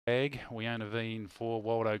Weona V in 4,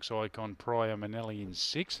 Wild Oaks Icon, Prior Manelli in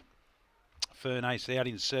 6. Fern Ace out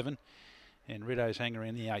in 7. And Riddow's Hanger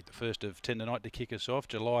in the 8, the first of 10 tonight to kick us off.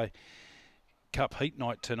 July Cup heat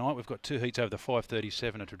night tonight. We've got 2 heats over the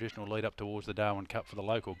 5:37, a traditional lead up towards the Darwin Cup for the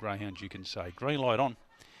local greyhounds, you can say. Green light on.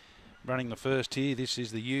 Running the first here, this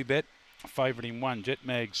is the U-Bet. Favourite in 1, Jet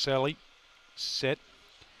Mag Sally. Set.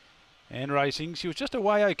 And racing. She was just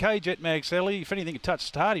away okay, Jet Mag Sally. If anything, it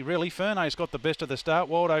touched Hardy, really. Fernay's got the best of the start.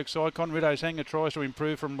 Wild Oaks Icon. Riddow's Hanger tries to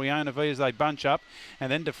improve from Weona V as they bunch up.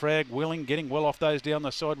 And then Defrag Willing, getting well off those down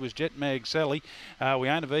the side was Jet Mag Sally.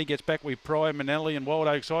 Weona V gets back with Prior Manelli and Wild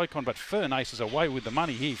Oaks Icon, but Fernace is away with the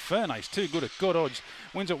money here. Fernace, too good at good odds.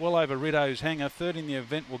 Wins it well over Riddow's Hanger. Third in the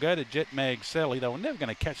event will go to Jet Mag Sally. They were never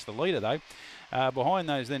going to catch the leader, though. Behind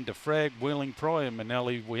those then Defrag, Willing, Prior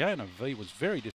Manelli. Weona V was very